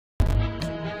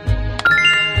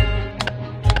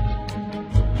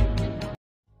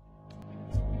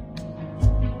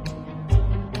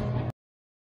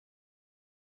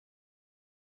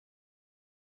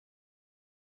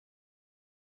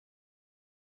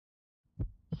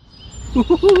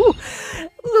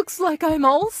Looks like I'm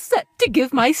all set to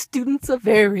give my students a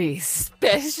very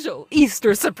special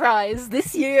Easter surprise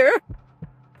this year.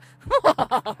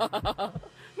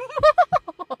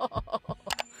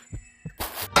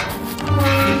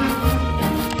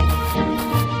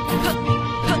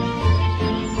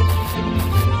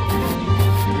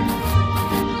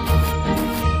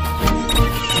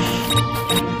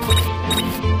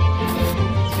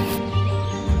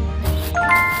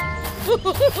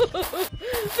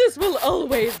 This will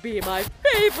always be my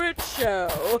favorite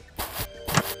show.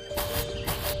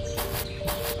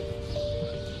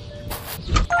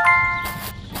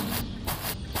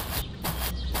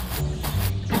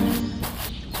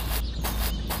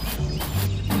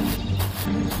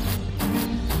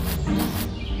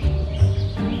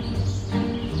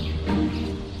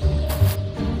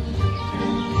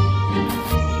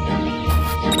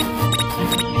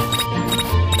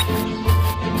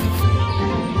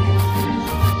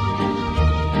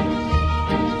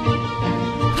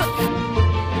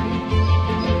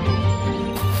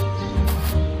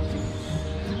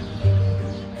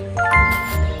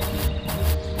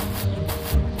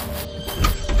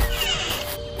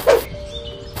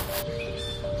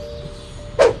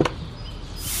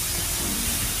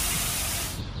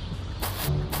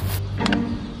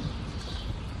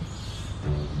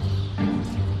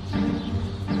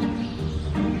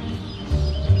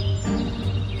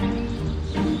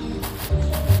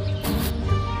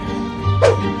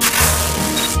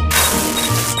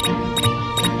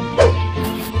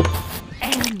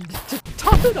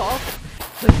 It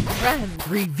off, the grand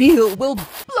reveal will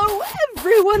blow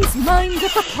everyone's mind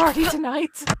at the party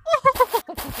tonight.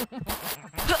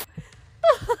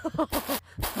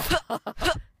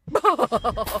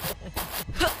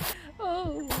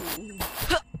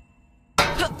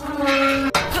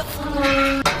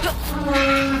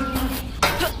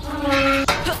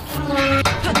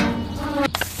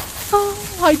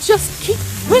 Oh, I just keep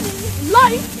winning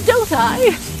life, don't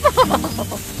I?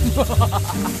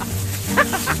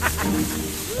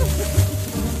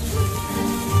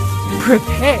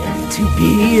 Prepare to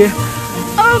be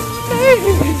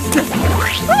amazed!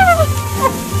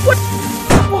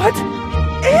 What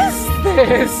is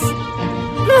this?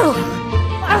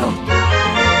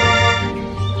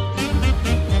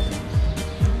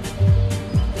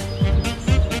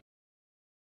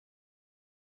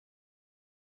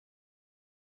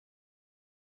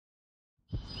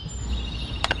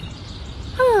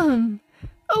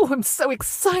 Oh, I'm so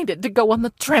excited to go on the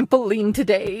trampoline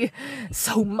today.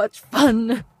 So much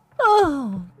fun.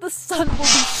 Oh, the sun will be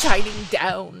shining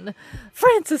down.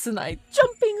 Francis and I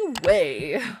jumping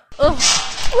away. Oh,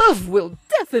 love will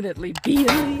definitely be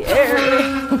in the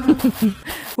air.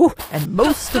 Ooh, and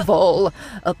most of all,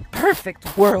 a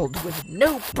perfect world with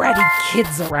no bratty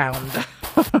kids around.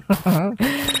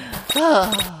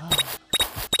 Ah.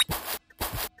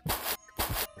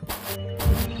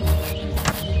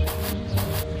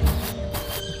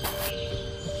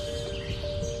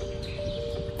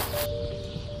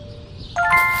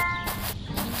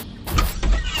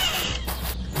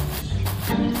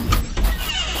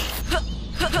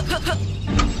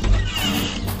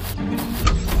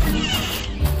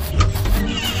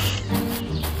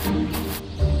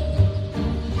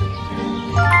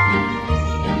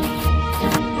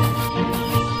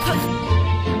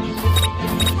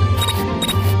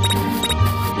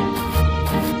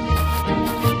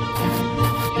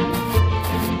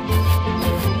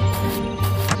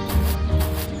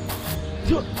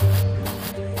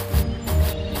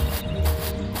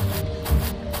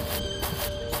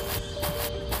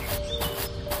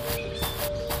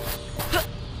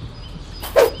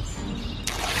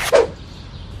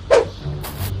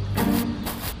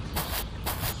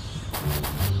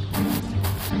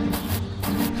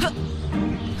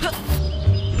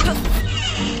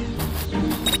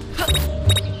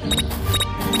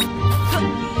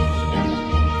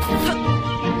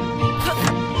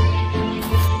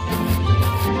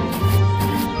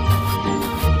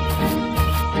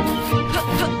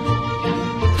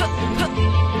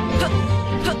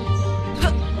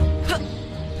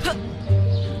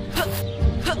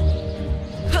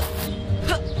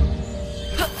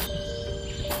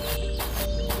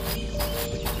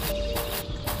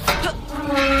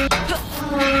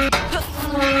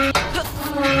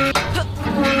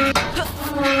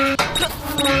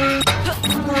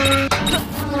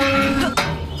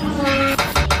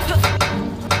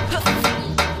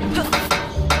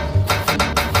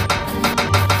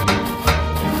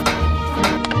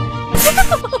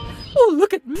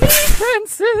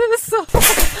 Francis!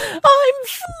 I'm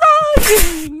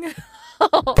flying!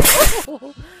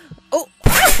 Oh,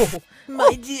 Ow!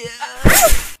 My dear.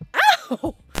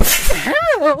 Ow!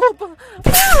 Help!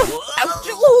 Ow! Ouch!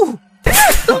 Ooh!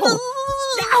 Ow!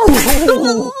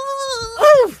 Ow!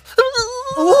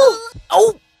 Oh!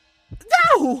 Oh!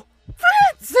 No!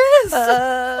 Francis!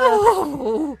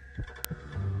 Oh!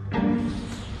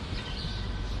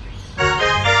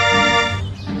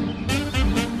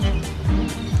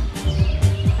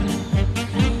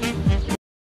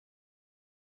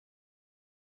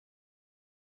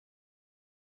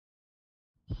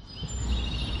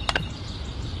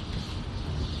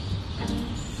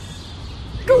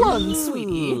 Go on,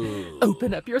 sweetie.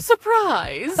 Open up your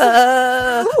surprise.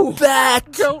 Ooh.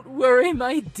 Bat. Don't worry,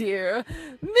 my dear.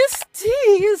 Miss T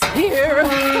is here.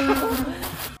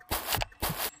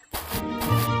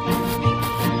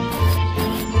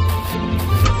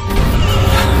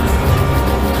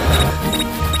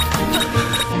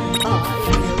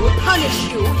 I will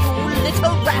punish you, you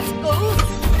little rascals.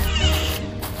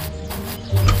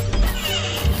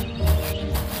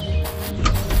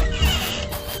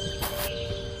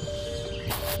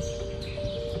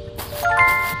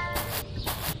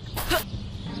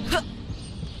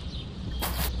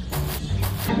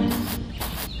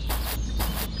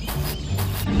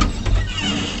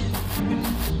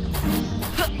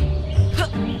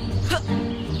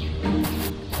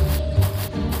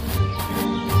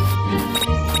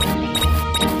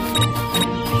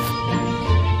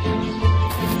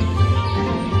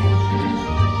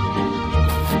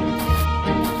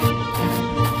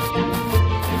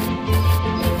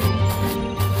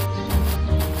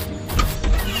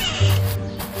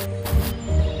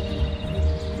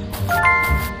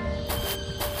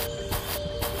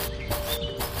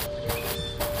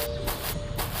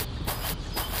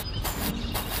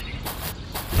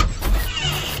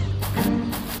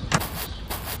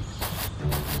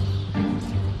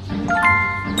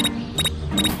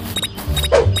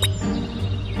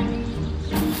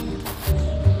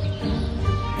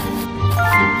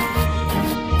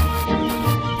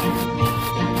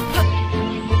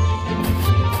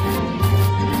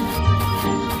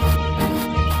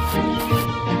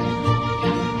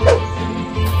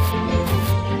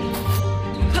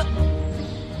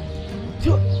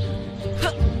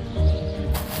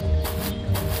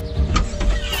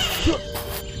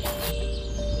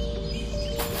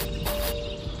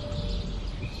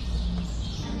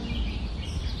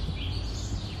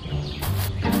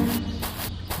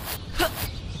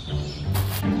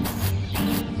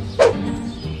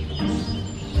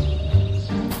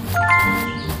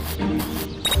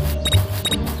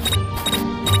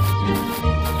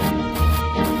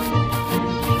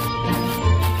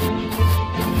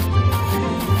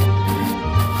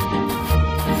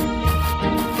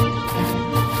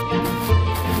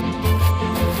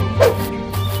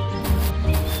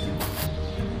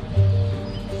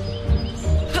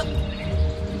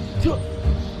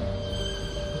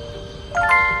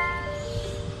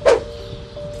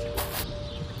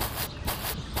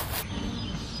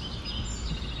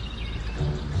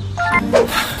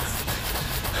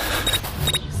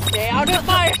 Stay out of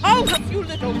my house, you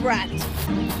little brat!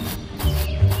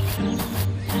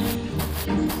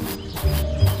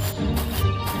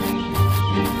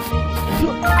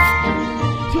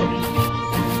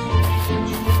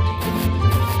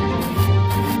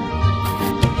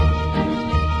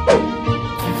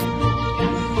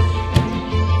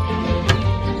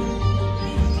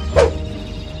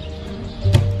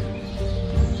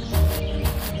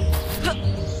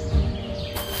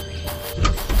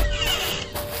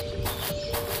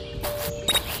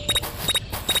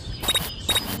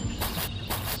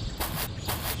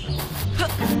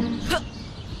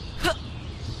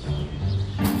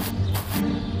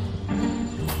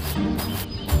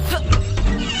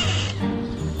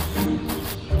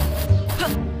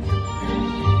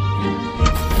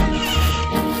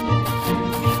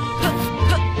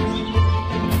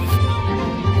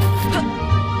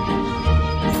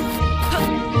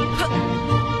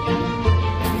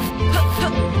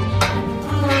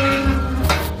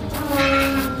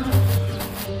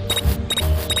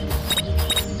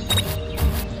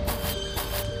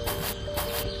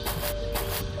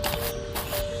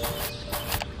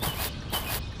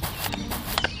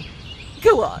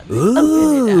 Go on,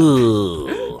 open it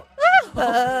Ooh.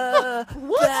 up.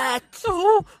 What? Bat.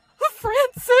 Oh,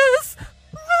 Francis,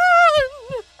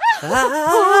 run!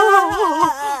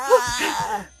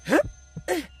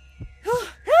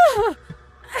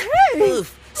 Hey!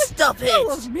 Oof, stop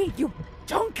Follow it! me, you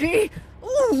donkey!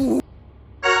 Ooh.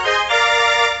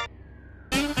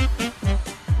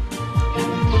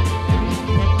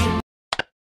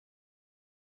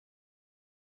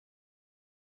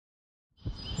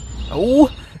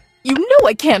 Oh, You know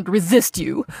I can't resist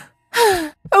you.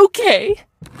 Okay.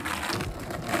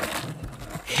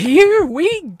 Here we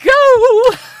go!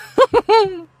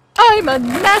 I'm a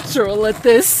natural at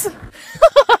this.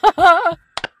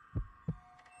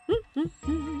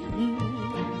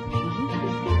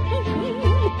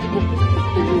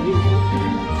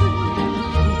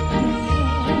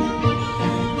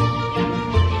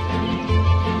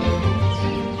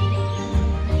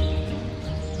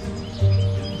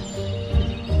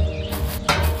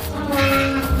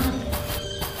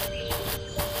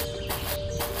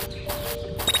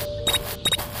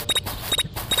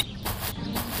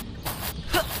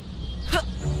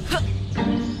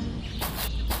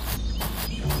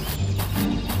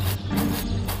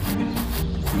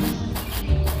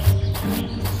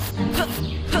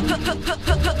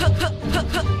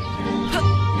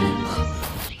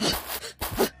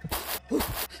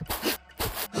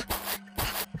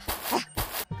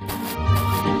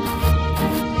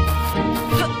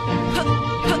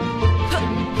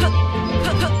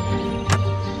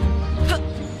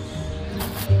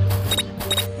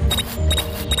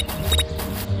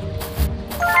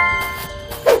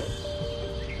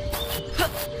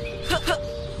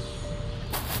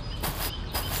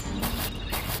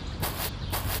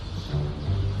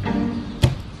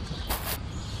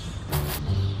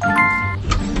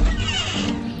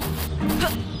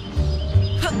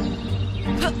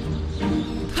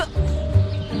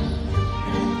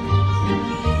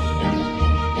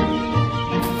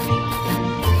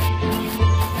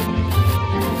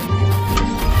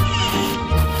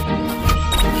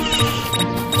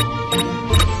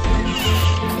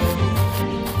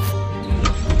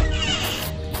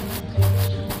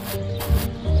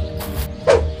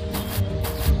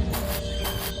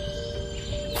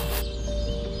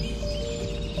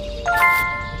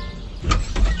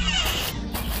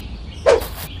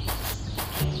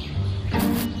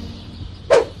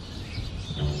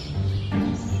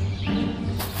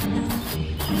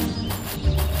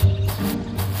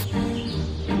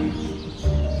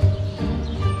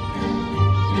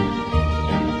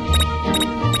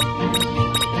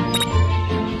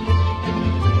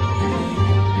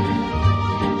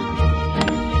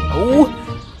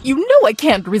 You know I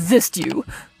can't resist you.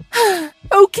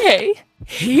 Okay,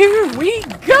 here we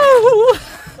go.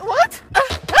 What?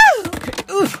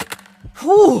 Okay.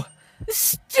 Ooh,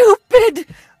 stupid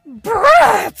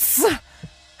brats!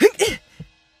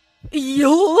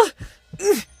 You'll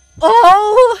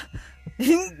all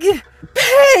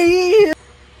pay!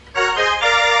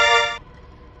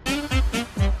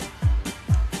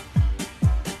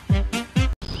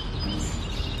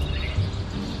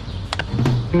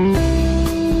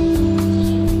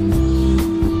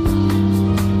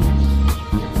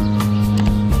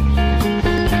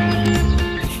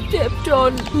 Stepped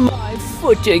on my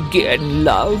foot again,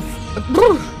 love.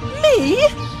 Me?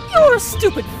 Your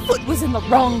stupid foot was in the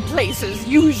wrong place as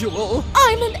usual.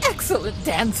 I'm an excellent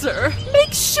dancer.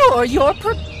 Make sure you're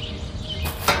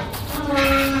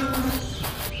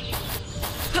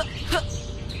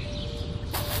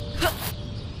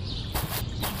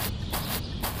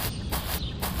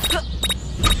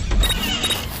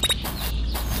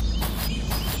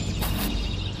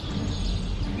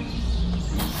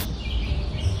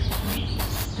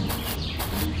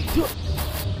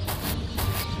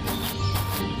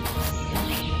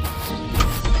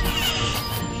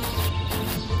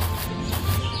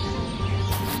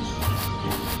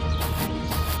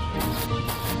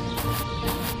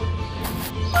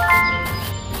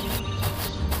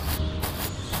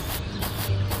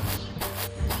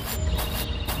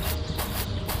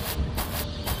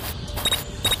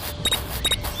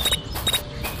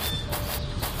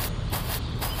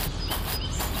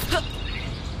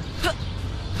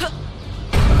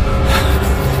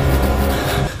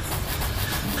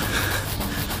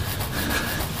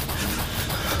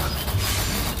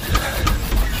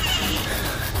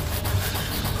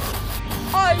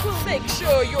I will make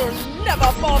sure you'll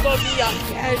never bother me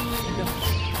again.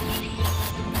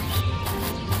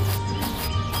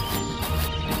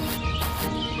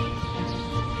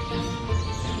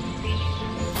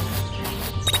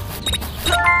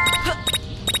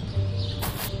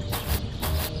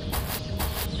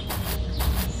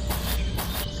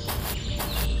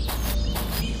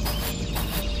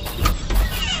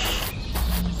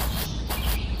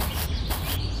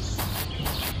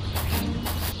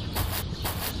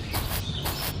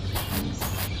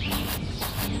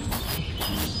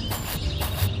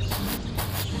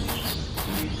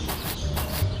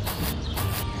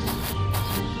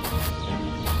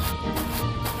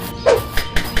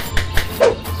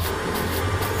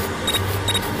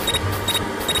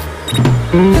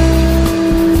 Mm-hmm.